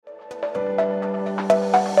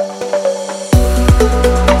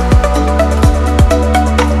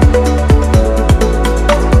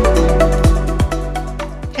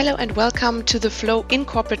and welcome to the Flow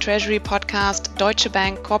InCorporate Treasury Podcast, Deutsche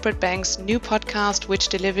Bank Corporate Bank's new podcast, which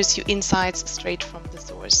delivers you insights straight from the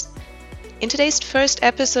source. In today's first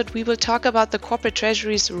episode, we will talk about the corporate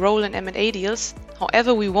treasury's role in M&A deals.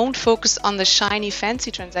 However, we won't focus on the shiny, fancy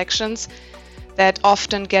transactions that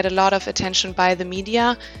often get a lot of attention by the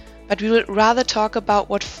media, but we will rather talk about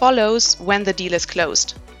what follows when the deal is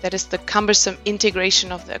closed. That is the cumbersome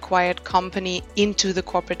integration of the acquired company into the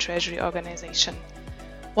corporate treasury organization.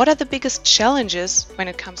 What are the biggest challenges when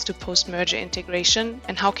it comes to post-merger integration,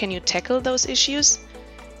 and how can you tackle those issues?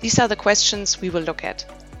 These are the questions we will look at.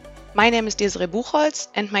 My name is Desiree Buchholz,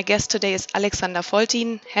 and my guest today is Alexander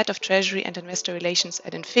Foltin, Head of Treasury and Investor Relations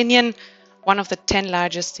at Infineon, one of the 10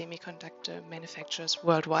 largest semiconductor manufacturers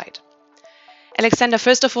worldwide. Alexander,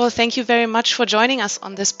 first of all, thank you very much for joining us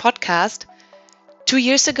on this podcast. 2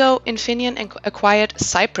 years ago, Infineon acquired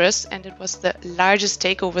Cypress, and it was the largest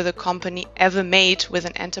takeover the company ever made with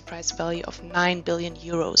an enterprise value of 9 billion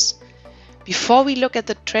euros. Before we look at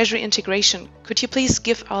the treasury integration, could you please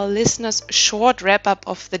give our listeners a short wrap-up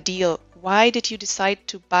of the deal? Why did you decide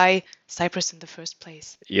to buy Cypress in the first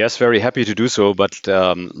place? Yes, very happy to do so. But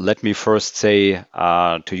let me first say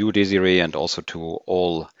to you, Desiree, and also to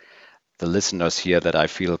all the listeners here that I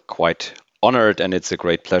feel quite honored, and it's a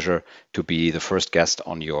great pleasure to be the first guest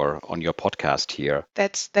on your podcast here.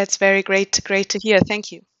 That's very great to hear.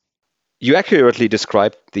 Thank you. You accurately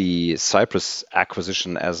described the Cypress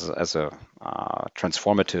acquisition as a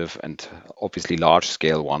transformative and obviously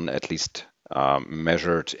large-scale one, at least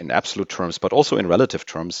measured in absolute terms, but also in relative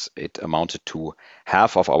terms. It amounted to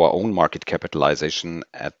half of our own market capitalization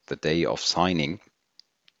at the day of signing.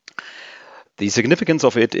 The significance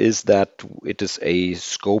of it is that it is a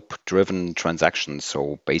scope-driven transaction.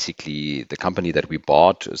 So basically, the company that we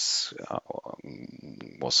bought was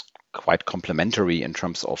quite complementary in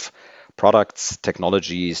terms of products,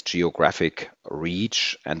 technologies, geographic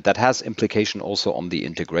reach, and that has implication also on the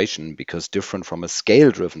integration, because different from a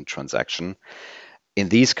scale-driven transaction, in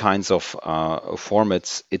these kinds of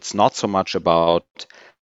formats, it's not so much about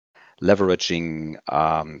leveraging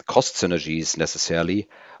cost synergies necessarily,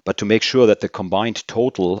 but to make sure that the combined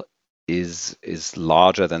total is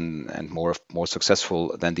larger than and more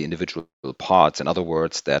successful than the individual parts. In other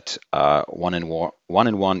words, that one and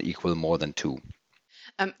one equal more than two.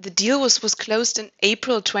 The deal was closed in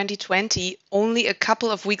April 2020, only a couple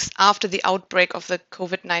of weeks after the outbreak of the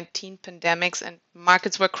COVID-19 pandemics, and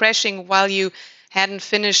markets were crashing while you hadn't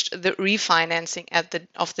finished the refinancing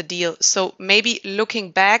of the deal. So maybe looking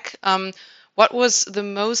back, what was the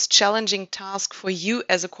most challenging task for you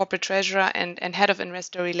as a corporate treasurer and head of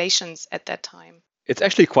investor relations at that time? It's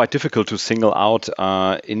actually quite difficult to single out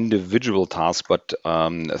individual tasks, but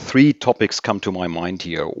three topics come to my mind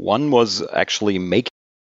here. One was actually making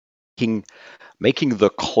the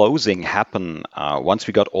closing happen once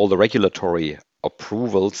we got all the regulatory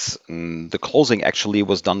approvals. The closing actually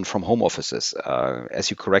was done from home offices. As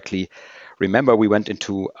you correctly remember, we went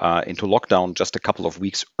into lockdown just a couple of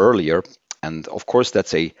weeks earlier. And of course,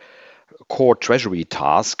 that's a core treasury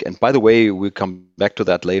task. And by the way, we'll come back to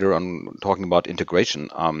that later on talking about integration.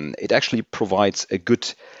 It actually provides a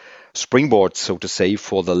good springboard, so to say,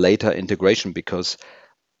 for the later integration, because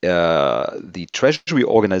the treasury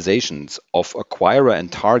organizations of acquirer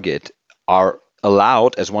and target are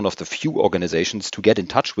allowed, as one of the few organizations, to get in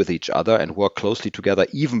touch with each other and work closely together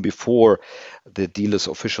even before the deal is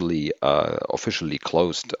officially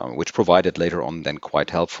closed, which provided later on then quite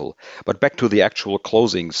helpful. But back to the actual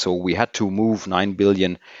closing. So we had to move 9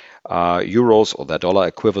 billion euros, or the dollar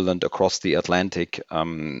equivalent, across the Atlantic.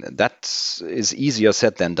 That is easier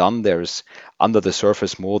said than done. There's under the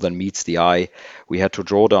surface more than meets the eye. We had to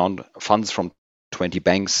draw down funds from 20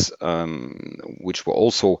 banks, which were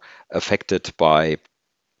also affected by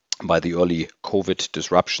the early COVID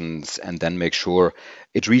disruptions, and then make sure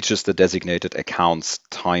it reaches the designated accounts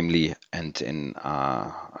timely and in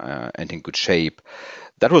good shape.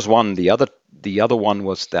 That was one. The other one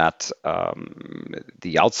was that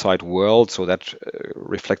the outside world, so that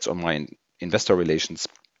reflects on my investor relations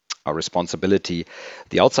responsibility.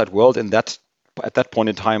 The outside world at that point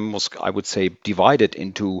in time was, I would say, divided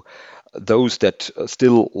into those that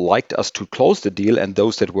still liked us to close the deal and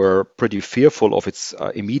those that were pretty fearful of its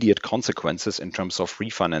immediate consequences in terms of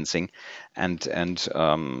refinancing, and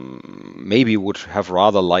maybe would have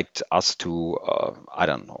rather liked us to,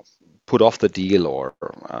 put off the deal or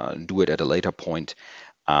do it at a later point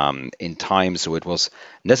in time. So it was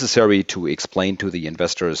necessary to explain to the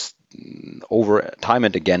investors over time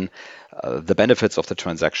and again the benefits of the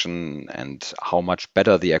transaction and how much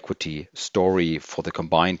better the equity story for the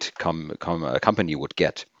combined company would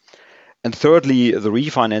get. And thirdly, the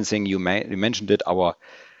refinancing, you mentioned it, our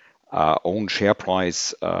own share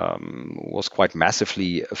price was quite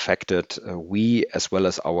massively affected. We, as well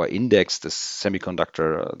as our index, the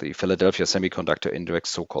semiconductor, the Philadelphia Semiconductor Index,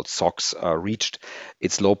 so-called SOX, reached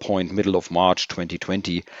its low point middle of March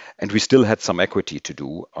 2020, and we still had some equity to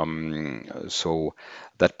do. So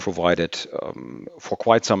that provided for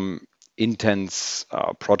quite some intense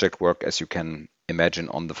project work, as you can imagine,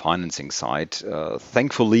 on the financing side.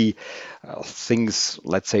 Thankfully, things,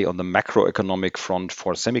 let's say, on the macroeconomic front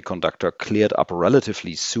for semiconductor cleared up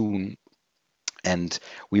relatively soon, and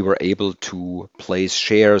we were able to place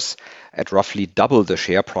shares at roughly double the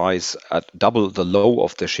share price, at double the low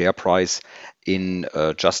of the share price in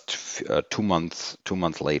just 2 months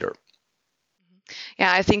later.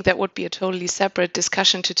 Yeah, I think that would be a totally separate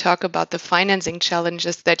discussion to talk about the financing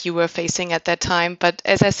challenges that you were facing at that time. But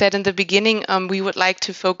as I said in the beginning, we would like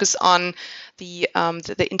to focus on the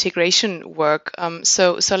integration work.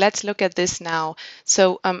 So let's look at this now.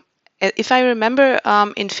 So if I remember,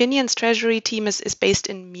 Infineon's treasury team is based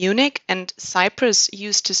in Munich, and Cypress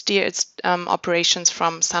used to steer its operations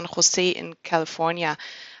from San Jose in California.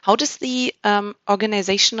 How does the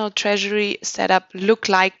organizational treasury setup look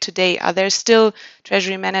like today? Are there still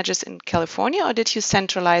treasury managers in California, or did you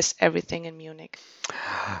centralize everything in Munich?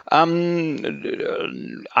 I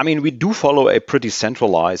mean, we do follow a pretty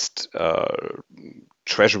centralized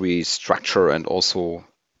treasury structure and also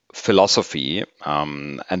philosophy,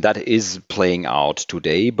 and that is playing out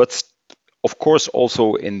today. But of course,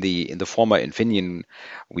 also in the former Infineon,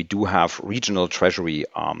 we do have regional treasury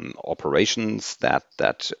operations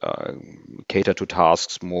that cater to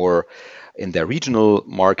tasks more in their regional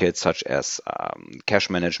markets, such as cash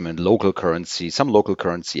management, local currency, some local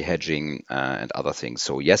currency hedging, and other things.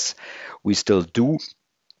 So yes, we still do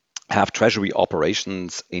have treasury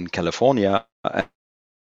operations in California.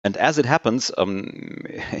 And as it happens,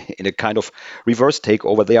 in a kind of reverse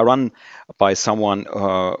takeover, they are run by someone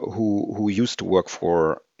who used to work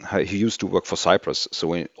for Cypress.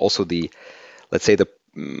 So also let's say the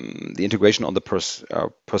integration on the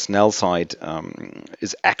personnel side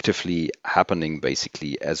is actively happening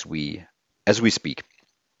basically as we speak.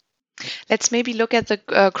 Let's maybe look at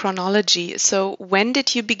the chronology. So when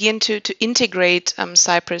did you begin to integrate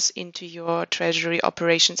Cypress into your treasury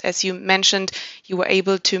operations? As you mentioned, you were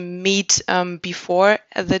able to meet before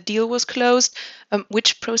the deal was closed.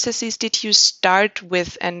 Which processes did you start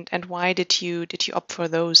with, and why did you opt for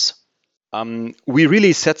those? We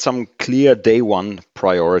really set some clear day one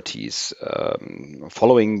priorities,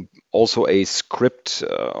 following also a script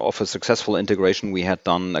of a successful integration we had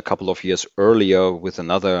done a couple of years earlier with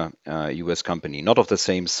another US company, not of the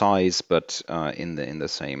same size, but in the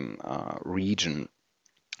same region.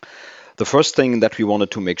 The first thing that we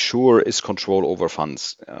wanted to make sure is control over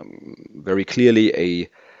funds. Very clearly,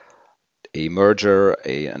 a merger,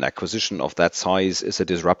 an acquisition of that size is a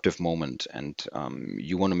disruptive moment, and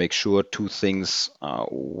you want to make sure two things,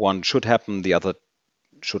 one should happen, the other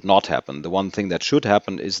should not happen. The one thing that should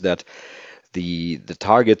happen is that the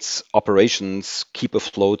target's operations keep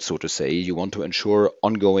afloat, so to say. You want to ensure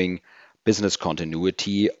ongoing business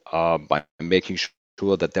continuity by making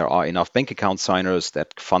sure that there are enough bank account signers,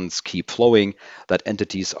 that funds keep flowing, that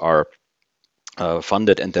entities are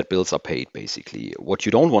funded, and that bills are paid, basically. What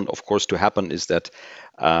you don't want, of course, to happen is that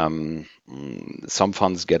some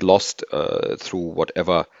funds get lost through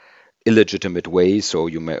whatever illegitimate way. So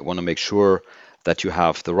you may want to make sure that you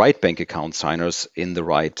have the right bank account signers in the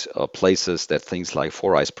right places, that things like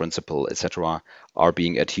Four Eyes Principle, etc., are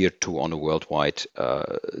being adhered to on a worldwide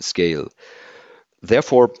scale.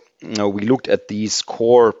 Therefore, we looked at these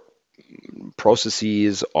core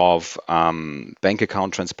processes of bank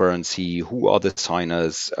account transparency. Who are the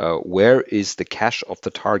signers? Where is the cash of the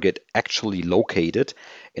target actually located?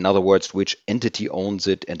 In other words, which entity owns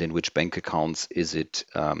it, and in which bank accounts is it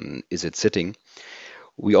sitting?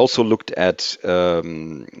 We also looked at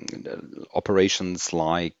operations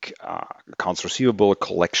like accounts receivable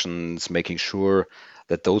collections, making sure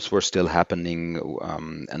that those were still happening.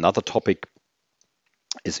 Another topic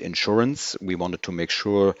is insurance. We wanted to make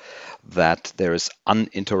sure that there is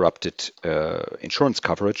uninterrupted insurance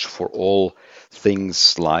coverage for all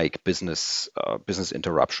things like business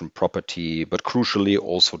interruption, property, but crucially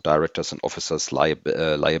also directors and officers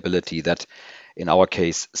liability that in our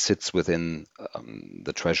case sits within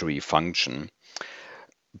the treasury function.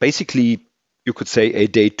 Basically, you could say a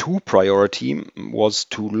day two priority was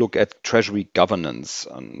to look at treasury governance,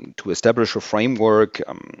 to establish a framework.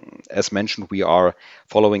 As mentioned, we are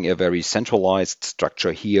following a very centralized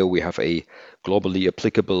structure here. We have a globally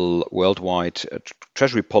applicable worldwide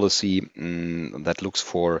treasury policy that looks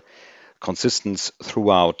for consistent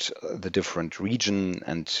throughout the different region.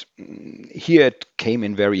 And here it came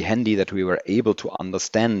in very handy that we were able to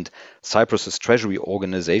understand Cypress's treasury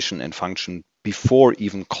organization and function before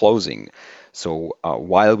even closing. So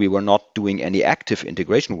while we were not doing any active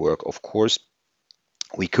integration work, of course,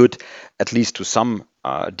 we could, at least to some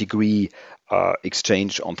degree,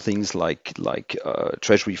 exchange on things like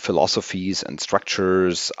treasury philosophies and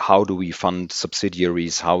structures. How do we fund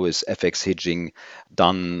subsidiaries? How is FX hedging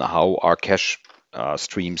done? How are cash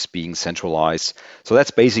streams being centralized? So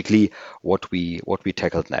that's basically what we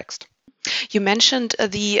tackled next. You mentioned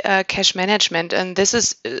the cash management, and this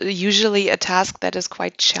is usually a task that is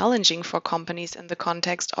quite challenging for companies in the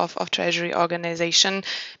context of treasury organization,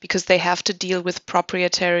 because they have to deal with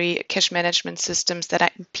proprietary cash management systems that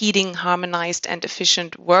are impeding harmonized and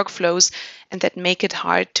efficient workflows and that make it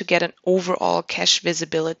hard to get an overall cash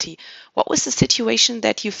visibility. What was the situation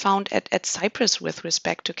that you found at Cypress with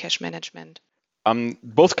respect to cash management?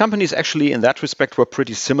 Both companies actually in that respect were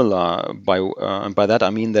pretty similar. By that I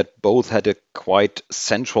mean that both had a quite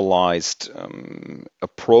centralized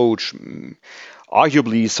approach.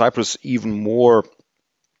 Arguably, Cypress even more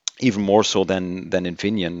so than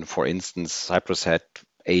Infineon. For instance, Cypress had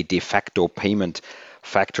a de facto payment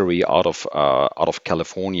factory out of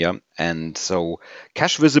California, and so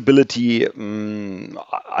cash visibility.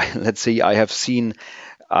 Let's say I have seen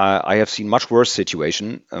much worse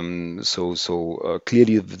situation.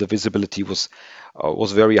 Clearly the visibility was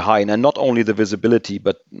very high, and not only the visibility,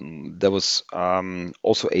 but there was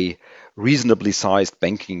also a reasonably sized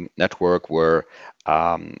banking network where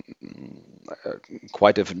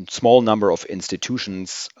quite a small number of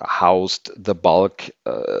institutions housed the bulk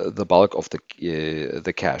of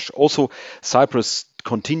the cash. Also, Cyprus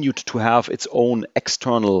continued to have its own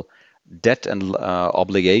external debt and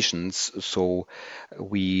obligations. So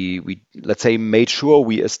we let's say made sure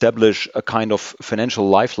we establish a kind of financial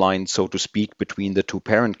lifeline, so to speak, between the two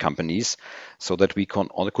parent companies, so that we could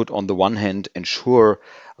on the one hand ensure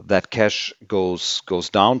that cash goes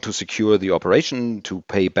down to secure the operation, to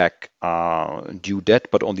pay back due debt,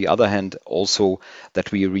 but on the other hand also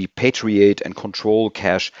that we repatriate and control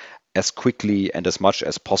cash as quickly and as much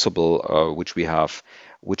as possible, which we have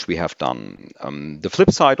done. The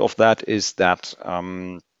flip side of that is that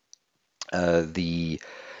the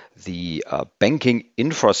banking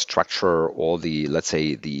infrastructure, or let's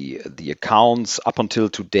say the accounts up until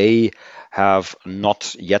today, have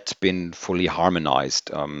not yet been fully harmonized.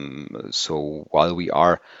 So while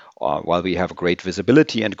we have great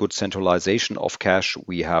visibility and good centralization of cash,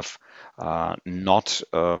 we have not,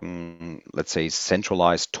 let's say,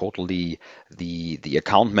 centralized totally the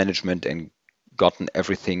account management and gotten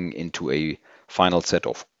everything into a final set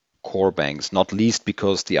of core banks, not least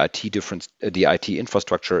because the IT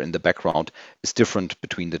infrastructure in the background is different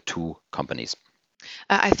between the two companies.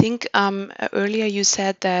 I think earlier you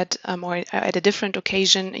said that, or at a different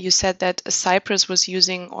occasion, you said that Cypress was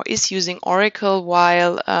using or is using Oracle,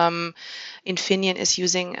 while Infineon is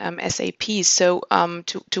using SAP. So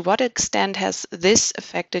to what extent has this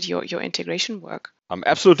affected your integration work?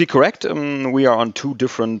 Absolutely correct. We are on two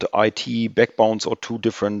different IT backbones, or two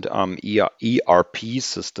different ERP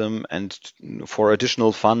system. And for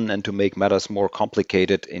additional fun and to make matters more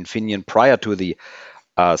complicated, Infineon, prior to the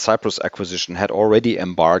Cypress acquisition, had already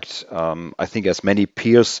embarked, I think as many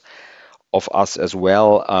peers of us as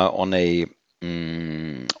well, on a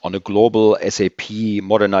global SAP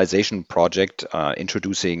modernization project,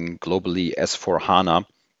 introducing globally S/4HANA.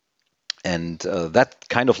 And that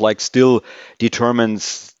kind of like still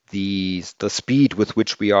determines the speed with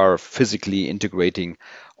which we are physically integrating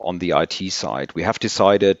on the IT side. We have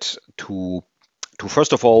decided to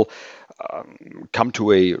first of all come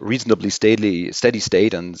to a reasonably steady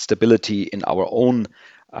state and stability in our own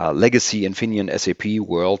legacy Infineon SAP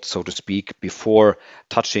world, so to speak, before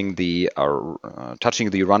touching the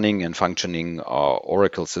running and functioning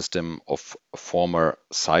Oracle system of former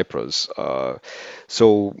Cypress.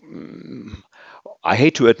 I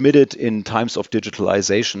hate to admit it in times of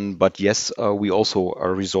digitalization, but yes, we also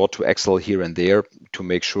resort to Excel here and there to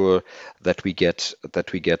make sure that we get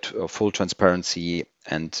full transparency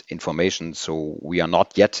and information. So we are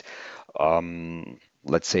not yet,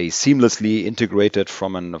 let's say, seamlessly integrated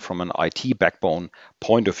from an IT backbone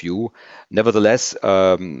point of view. Nevertheless,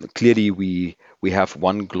 clearly we have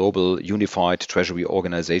one global unified treasury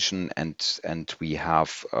organization, and we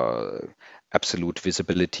have absolute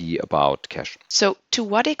visibility about cash. So to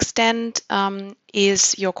what extent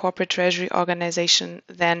is your corporate treasury organization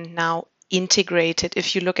then now integrated?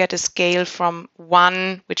 If you look at a scale from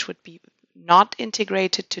 1, which would be not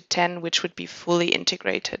integrated, to 10, which would be fully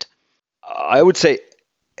integrated? I would say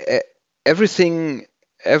everything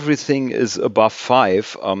everything is above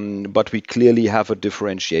 5, but we clearly have a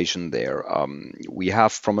differentiation there. We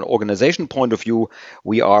have, from an organization point of view,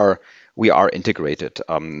 we are integrated.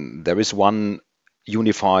 There is one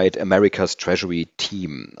unified America's Treasury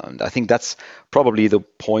team, and I think that's probably the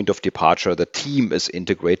point of departure. The team is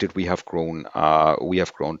integrated. We have grown. We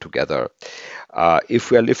have grown together.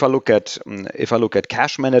 If I look at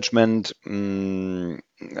cash management,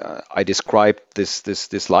 I described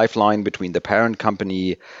this lifeline between the parent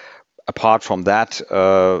company. Apart from that,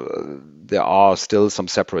 there are still some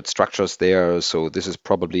separate structures there. So this is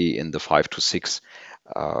probably in the 5 to 6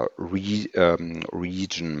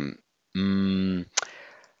 region.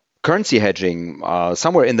 Currency hedging,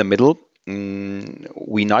 somewhere in the middle.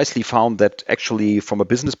 We nicely found that actually, from a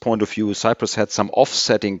business point of view, Cypress had some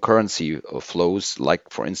offsetting currency flows. Like,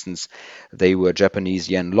 for instance, they were Japanese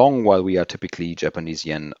yen long, while we are typically Japanese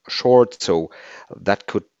yen short. So that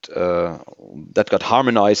got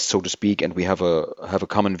harmonized, so to speak, and we have a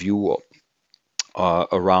common view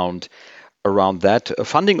around that.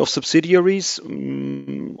 Funding of subsidiaries,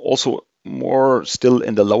 also more still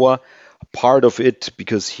in the lower part of it,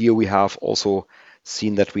 because here we have also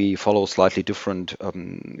seen that we follow slightly different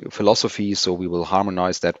philosophies. So we will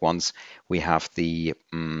harmonize that once we have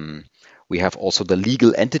also the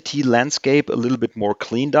legal entity landscape a little bit more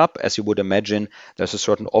cleaned up. As you would imagine, there's a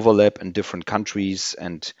certain overlap in different countries,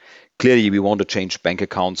 and clearly we want to change bank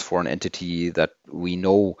accounts for an entity that we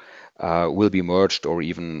know will be merged or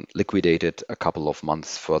even liquidated a couple of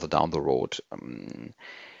months further down the road.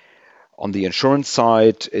 On the insurance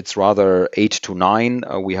side, it's rather 8 to 9.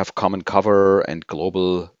 We have common cover and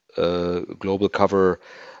global cover.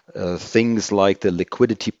 Things like the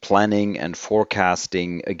liquidity planning and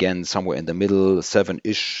forecasting, again, somewhere in the middle,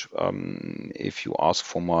 7-ish. If you ask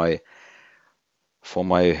for my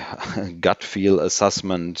gut feel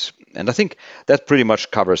assessment, and I think that pretty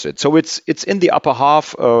much covers it. So it's in the upper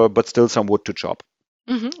half, but still some wood to chop.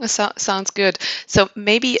 Sounds good. So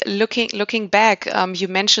maybe looking back, you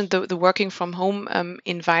mentioned the working from home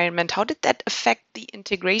environment. How did that affect the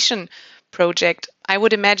integration project? I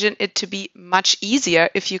would imagine it to be much easier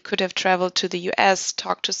if you could have traveled to the US,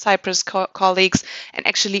 talked to Cypress colleagues, and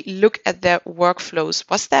actually look at their workflows.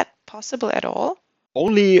 Was that possible at all?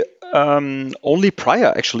 Only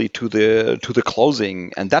prior, actually, to the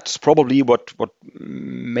closing, and that's probably what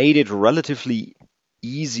made it relatively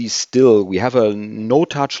easy. Still, we have a no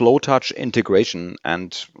touch, low touch integration,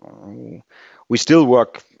 and we still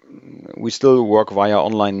work via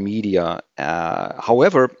online media.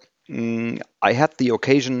 However, I had the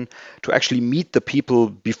occasion to actually meet the people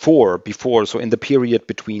before, so in the period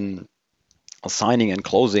between signing and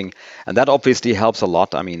closing, and that obviously helps a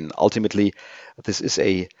lot. I mean, ultimately, this is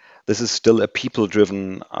still a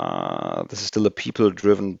people-driven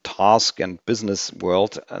task and business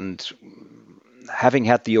world, and having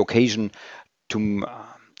had the occasion to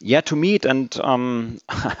meet, and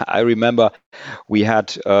I remember we had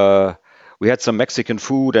some Mexican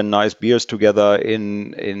food and nice beers together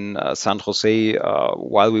in San Jose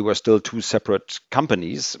while we were still two separate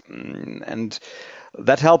companies, and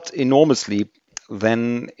that helped enormously.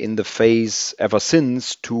 Then in the phase ever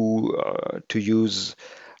since to use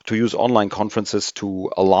online conferences to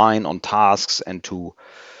align on tasks and to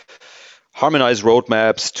harmonize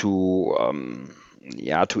roadmaps, to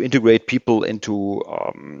integrate people into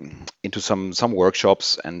some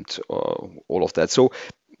workshops and all of that. So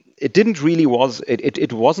it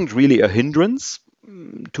wasn't really a hindrance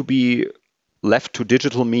to be left to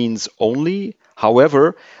digital means only.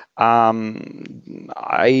 However, I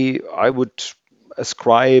would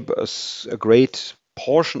ascribe a great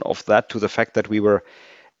portion of that to the fact that we were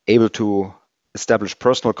able to establish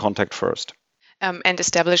personal contact first. And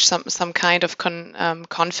establish some kind of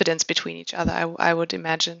confidence between each other, I would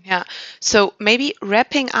imagine. Yeah. So maybe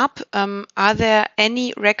wrapping up, are there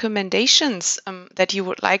any recommendations that you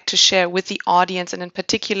would like to share with the audience, and in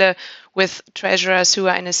particular with treasurers who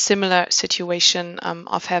are in a similar situation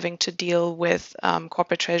of having to deal with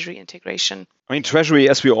corporate treasury integration? I mean, treasury,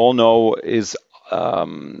 as we all know, is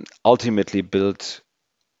ultimately built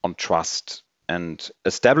on trust, and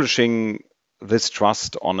establishing this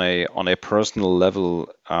trust on a personal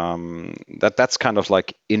level, that's kind of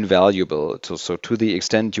like invaluable. So to the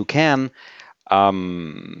extent you can,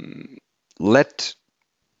 let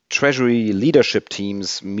treasury leadership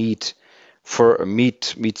teams meet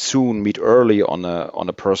early on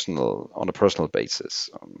a personal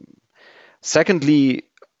basis. Secondly,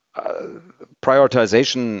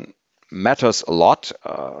 prioritization matters a lot.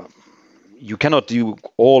 You cannot do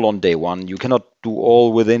all on day one. You cannot do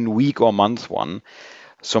all within week or month one.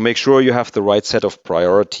 So make sure you have the right set of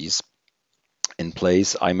priorities. in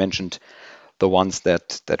place. I mentioned the ones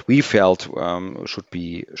that we felt should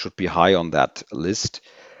be high on that list.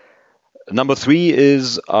 Number 3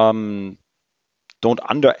 is don't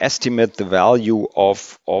underestimate the value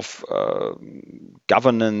of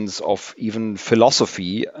governance, of even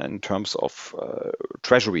philosophy in terms of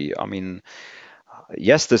treasury. I mean,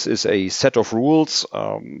 yes, this is a set of rules,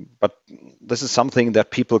 but this is something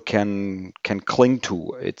that people can cling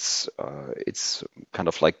to. It's kind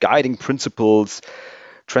of like guiding principles,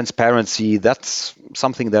 transparency. That's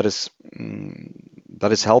something that is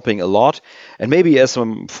helping a lot. And maybe as a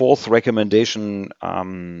 4th recommendation,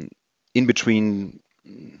 in between,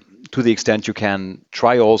 to the extent you can,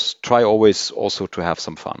 try always also to have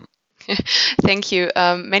some fun. Thank you.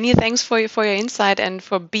 Many thanks for your insight and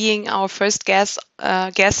for being our first guest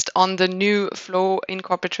on the new Flow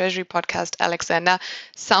InCorporate Treasury podcast, Alexander.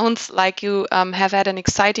 Sounds like you have had an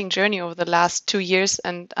exciting journey over the last 2 years,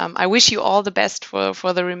 and I wish you all the best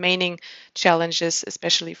for the remaining challenges,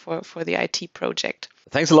 especially for the IT project.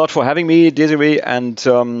 Thanks a lot for having me, Desiree, and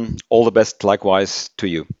all the best likewise to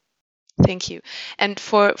you. Thank you. And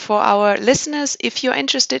for our listeners, if you're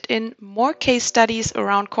interested in more case studies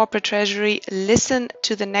around corporate treasury, listen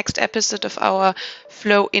to the next episode of our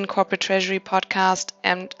Flow InCorporate Treasury podcast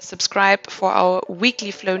and subscribe for our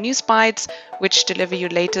weekly Flow News Bites, which deliver you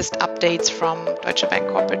latest updates from Deutsche Bank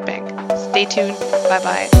Corporate Bank. Stay tuned.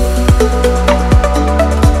 Bye-bye.